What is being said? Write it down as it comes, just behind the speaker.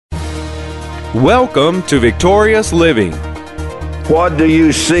Welcome to Victorious Living. What do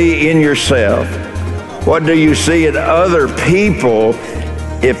you see in yourself? What do you see in other people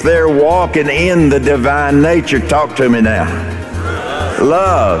if they're walking in the divine nature? Talk to me now.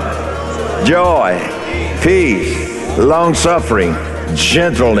 Love, joy, peace, long-suffering,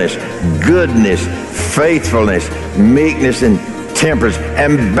 gentleness, goodness, faithfulness, meekness, and temperance.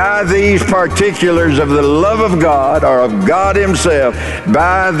 And by these particulars of the love of God, or of God Himself,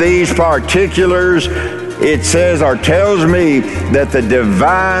 by these particulars, it says or tells me that the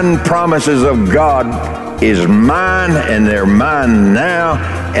divine promises of God is mine, and they're mine now,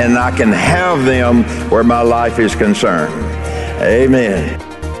 and I can have them where my life is concerned. Amen.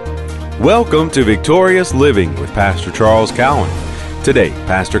 Welcome to Victorious Living with Pastor Charles Cowan. Today,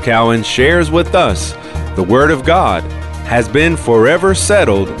 Pastor Cowan shares with us the Word of God has been forever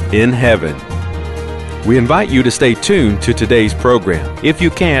settled in heaven. We invite you to stay tuned to today's program. If you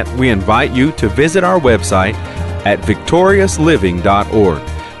can't, we invite you to visit our website at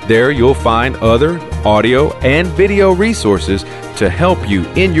victoriousliving.org. There you'll find other audio and video resources to help you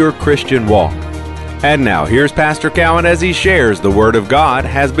in your Christian walk. And now, here's Pastor Cowan as he shares the Word of God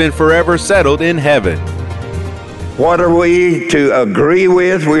has been forever settled in heaven. What are we to agree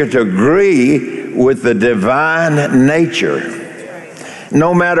with? We're to agree with the divine nature.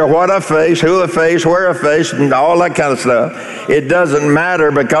 No matter what I face, who I face, where I face, and all that kind of stuff, it doesn't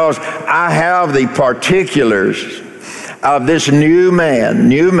matter, because I have the particulars of this new man,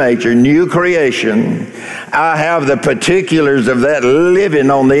 new nature, new creation. I have the particulars of that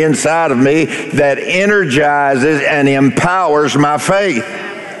living on the inside of me that energizes and empowers my faith.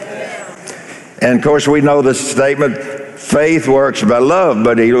 And of course, we know the statement, faith works by love,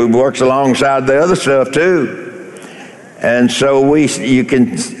 but it works alongside the other stuff too. And so you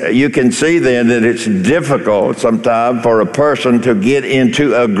can see then that it's difficult sometimes for a person to get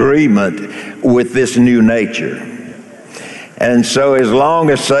into agreement with this new nature. And so as long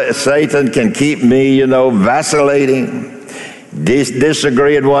as Satan can keep me, vacillating,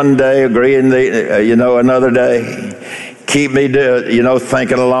 disagreeing one day, agreeing another day, keep me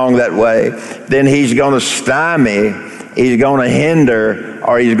thinking along that way, then he's going to stymie, he's going to hinder,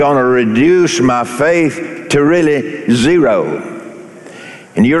 or he's going to reduce my faith to really zero.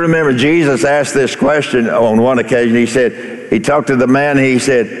 And you remember Jesus asked this question on one occasion. He talked to the man, and he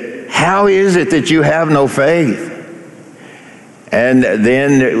said, "How is it that you have no faith?" And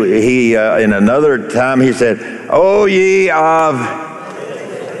then he, in another time, he said, "Oh, ye of..."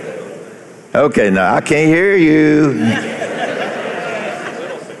 Okay, now I can't hear you.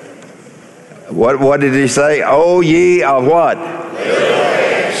 What did he say? "Oh, ye of what?"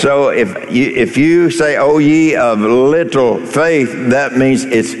 So if you say, "Oh, ye of little faith," that means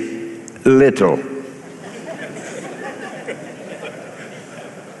it's little.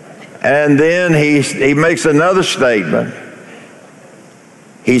 And then he makes another statement.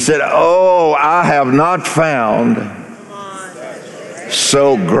 He said, "Oh, I have not found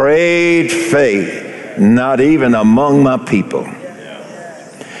so great faith, not even among my people."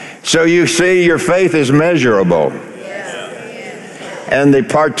 So you see, your faith is measurable. And the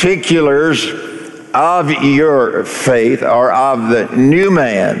particulars of your faith, or of the new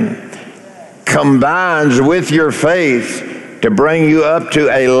man, combines with your faith to bring you up to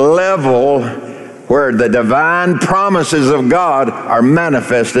a level where the divine promises of God are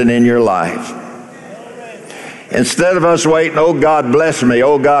manifested in your life. Instead of us waiting, "Oh, God bless me,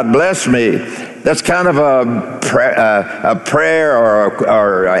 oh, God bless me," that's kind of a prayer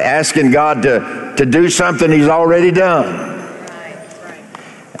or asking God to do something He's already done.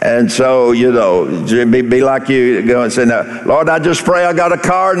 And so, it'd be like you go and say, "Now, Lord, I just pray I got a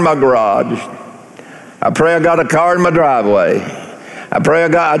car in my garage. I pray I got a car in my driveway. I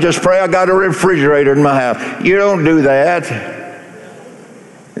just pray I got a refrigerator in my house." You don't do that.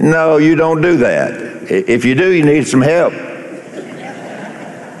 No, you don't do that. If you do, you need some help.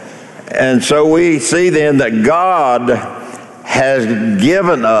 And so we see then that God has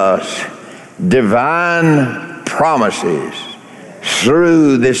given us divine promises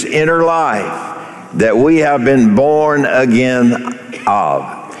through this inner life that we have been born again of.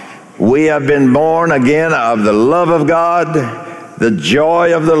 We have been born again of the love of God, the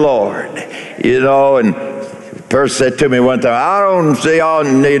joy of the Lord. And a person said to me one time, "I don't see all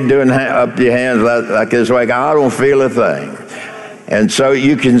you need doing up your hands like this way. I don't feel a thing." And so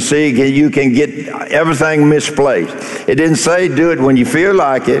you can see, you can get everything misplaced. It didn't say do it when you feel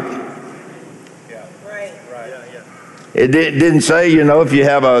like it. It didn't say, if you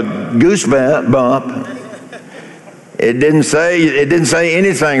have a goosebump. It didn't say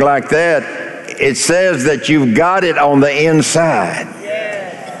anything like that. It says that you've got it on the inside.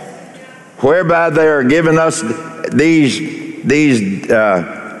 whereby they are giving us these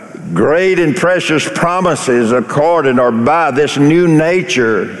great and precious promises according or by this new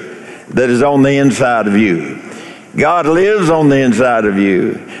nature that is on the inside of you. God lives on the inside of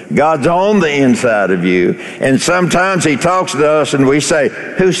you. God's on the inside of you. And sometimes He talks to us and we say,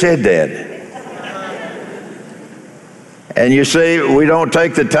 who said that? And you see, we don't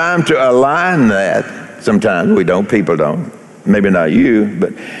take the time to align that. Sometimes we don't. People don't. Maybe not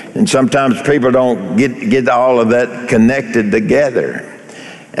you, and sometimes people don't get all of that connected together.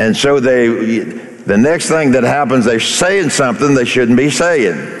 And so the next thing that happens, they're saying something they shouldn't be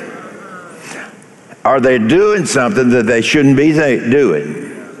saying. Or they're doing something that they shouldn't be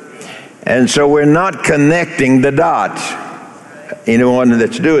doing. And so we're not connecting the dots. Anyone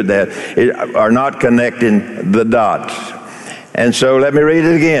that's doing that are not connecting the dots. And so let me read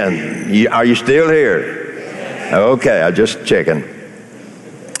it again. Are you still here? Okay, I'm just checking.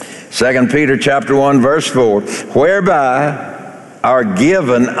 2 Peter chapter 1, verse 4. Whereby are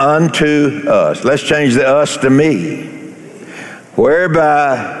given unto us. Let's change the us to me.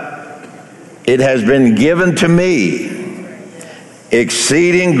 Whereby it has been given to me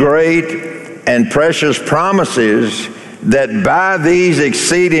exceeding great and precious promises, that by these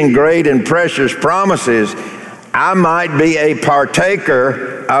exceeding great and precious promises I might be a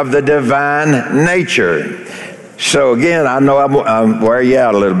partaker of the divine nature. So again, I know I'm wearing you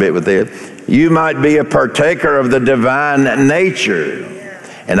out a little bit with this. You might be a partaker of the divine nature.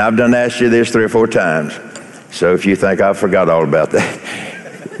 And I've done asked you this 3 or 4 times. So if you think I forgot all about that.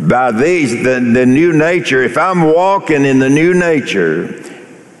 By these, the new nature, if I'm walking in the new nature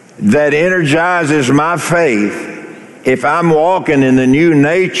that energizes my faith, if I'm walking in the new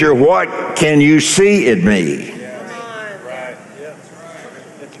nature, what can you see in me?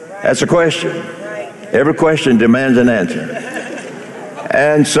 That's a question. Every question demands an answer.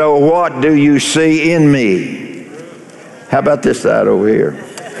 And so what do you see in me? How about this side over here?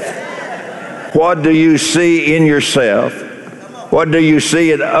 What do you see in yourself? What do you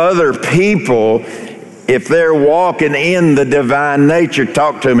see in other people if they're walking in the divine nature?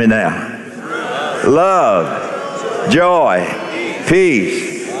 Talk to me now. Love, joy,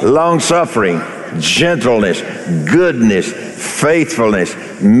 peace, long-suffering, gentleness, goodness, faithfulness,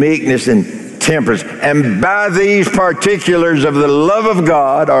 meekness, and temperance. And by these particulars of the love of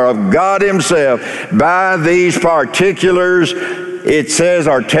God, or of God Himself, by these particulars, it says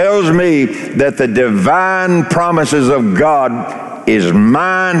or tells me that the divine promises of God is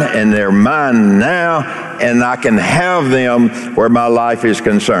mine, and they're mine now, and I can have them where my life is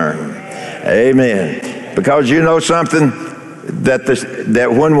concerned. Amen. Because you know something? That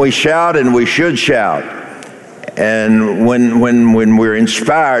when we shout, and we should shout, and when we're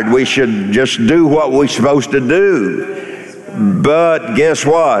inspired, we should just do what we're supposed to do. But guess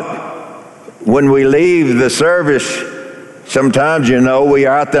what? When we leave the service, sometimes, you know, we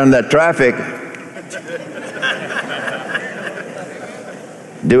are out there in that traffic.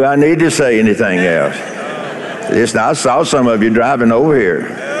 Do I need to say anything else? I saw some of you driving over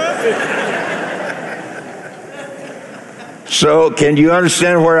here. So can you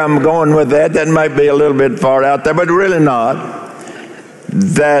understand where I'm going with that? That might be a little bit far out there, but really not.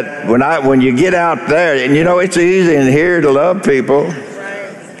 That when you get out there, and you know, it's easy in here to love people.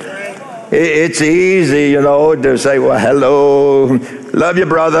 It's easy, you know, to say, well, hello, love you,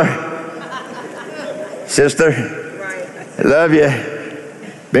 brother, sister, love you,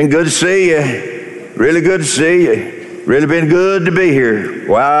 been good to see you, really good to see you, really been good to be here.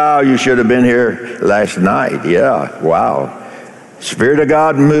 Wow, you should have been here last night. Yeah, wow. Spirit of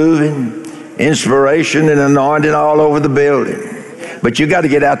God moving, inspiration and anointing all over the building. But you got to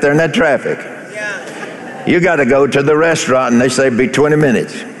get out there in that traffic. You got to go to the restaurant, and they say be 20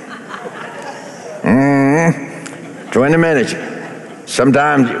 minutes. 20 minutes.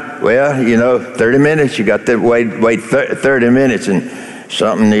 Sometimes, well, you know, 30 minutes. You got to wait 30 minutes, and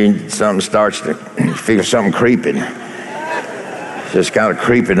something starts to feel something creeping. It's just kind of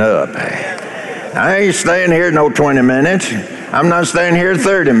creeping up. I ain't staying here no 20 minutes. I'm not staying here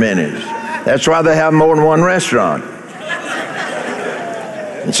 30 minutes. That's why they have more than one restaurant.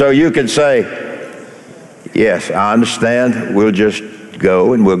 And so you could say, yes, I understand. We'll just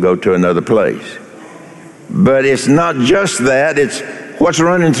go, and we'll go to another place. But it's not just that. It's what's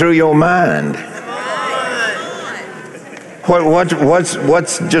running through your mind.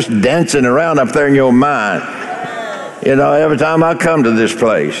 What's just dancing around up there in your mind? You know, every time I come to this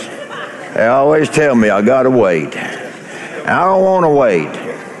place, they always tell me I got to wait. I don't want to wait.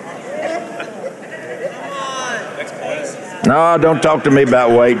 No, don't talk to me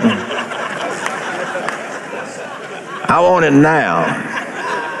about waiting. I want it now.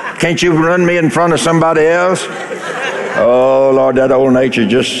 Can't you run me in front of somebody else? Oh, Lord, that old nature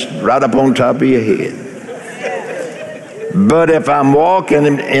just right up on top of your head. But if I'm walking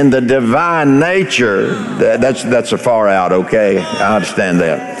in the divine nature, that's a far out, okay? I understand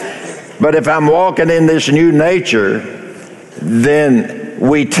that. But if I'm walking in this new nature, then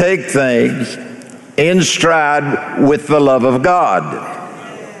we take things in stride with the love of God.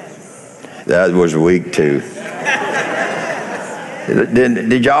 That was weak too.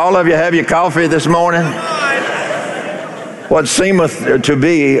 Did all of you have your coffee this morning? What seemeth to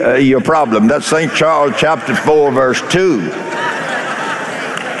be your problem? That's St. Charles chapter 4, verse 2.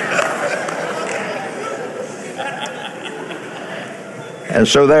 And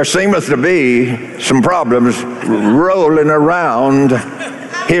so there seemeth to be some problems rolling around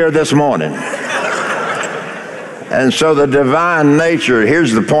here this morning. And so the divine nature,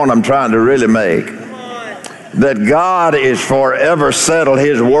 here's the point I'm trying to really make, that God is forever settled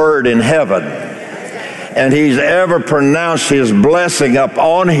His word in heaven. And He's ever pronounced His blessing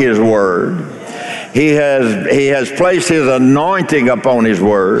upon His word. He has placed His anointing upon His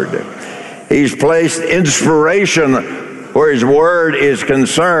word. He's placed inspiration where His word is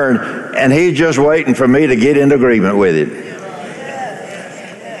concerned, and He's just waiting for me to get in agreement with it.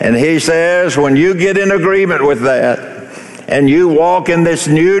 And He says, when you get in agreement with that, and you walk in this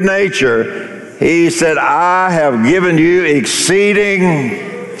new nature, He said, I have given you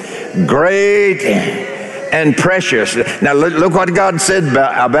exceeding great and precious. Now look what God said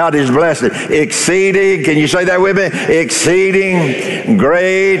about His blessing. Exceeding, can you say that with me? Exceeding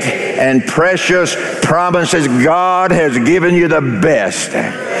great and precious promises. God has given you the best.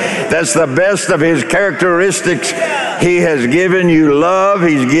 That's the best of His characteristics. He has given you love.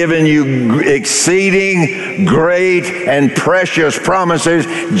 He's given you exceeding great and precious promises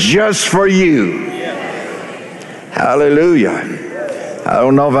just for you. Hallelujah. I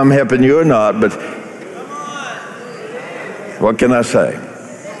don't know if I'm helping you or not, but what can I say?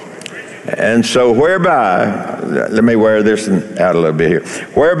 And so whereby, let me wear this out a little bit here.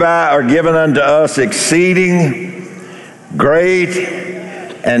 Whereby are given unto us exceeding great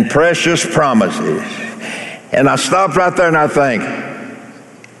and precious promises. And I stopped right there and I think,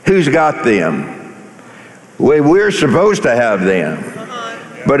 who's got them? We're supposed to have them.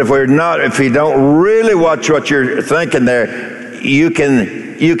 But if we're not, if you don't really watch what you're thinking there, you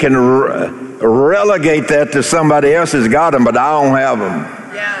can relegate that to somebody else has got them, but I don't have them.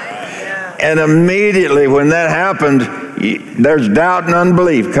 Yeah. And immediately when that happens, there's doubt and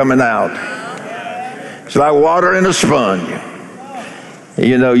unbelief coming out. It's like water in a sponge.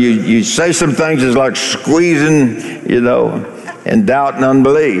 You know, you say some things, it's like squeezing, you know, and doubt and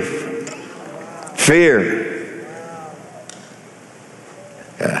unbelief. Fear.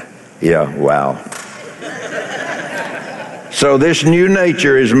 Wow. So this new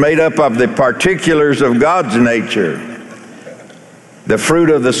nature is made up of the particulars of God's nature, the fruit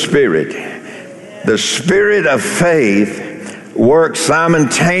of the Spirit. The Spirit of faith works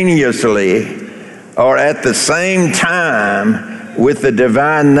simultaneously or at the same time with the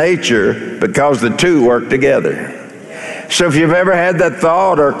divine nature because the two work together. So if you've ever had that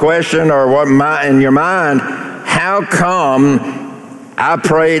thought or question or what in your mind, how come I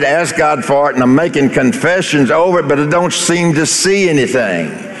prayed, asked God for it, and I'm making confessions over it, but I don't seem to see anything?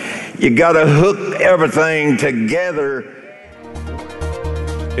 You got to hook everything together.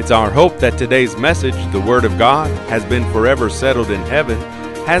 It's our hope that today's message, the Word of God, has been forever settled in heaven,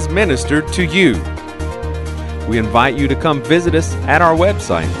 has ministered to you. We invite you to come visit us at our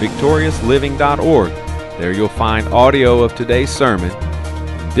website, victoriousliving.org. There you'll find audio of today's sermon,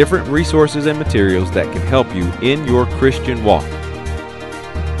 different resources and materials that can help you in your Christian walk.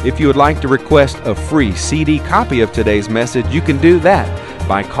 If you would like to request a free CD copy of today's message, you can do that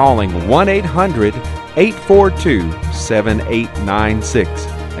by calling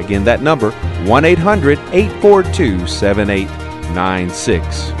 1-800-842-7896. Again, that number,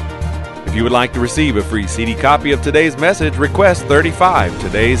 1-800-842-7896. If you would like to receive a free CD copy of today's message, request 35.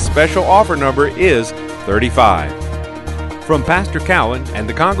 Today's special offer number is 35. From Pastor Cowan and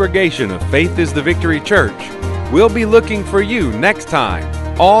the congregation of Faith is the Victory Church, we'll be looking for you next time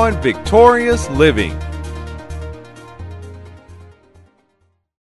on Victorious Living.